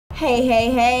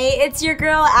Hey, it's your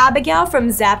girl Abigail from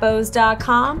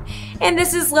Zappos.com, and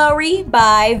this is Lowrie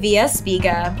by Via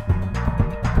Spiga.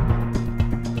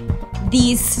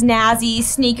 These snazzy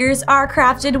sneakers are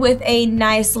crafted with a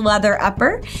nice leather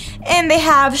upper, and they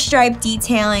have striped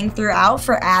detailing throughout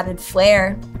for added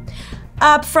flair.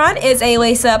 Up front is a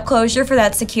lace-up closure for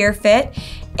that secure fit,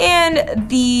 and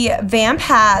the vamp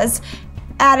has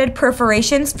added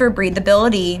perforations for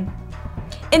breathability.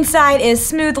 Inside is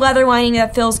smooth leather lining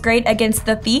that feels great against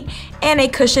the feet and a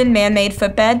cushioned man-made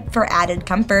footbed for added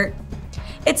comfort.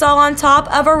 It's all on top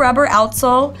of a rubber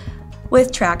outsole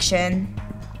with traction.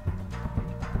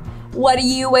 What are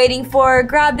you waiting for?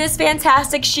 Grab this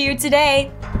fantastic shoe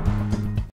today.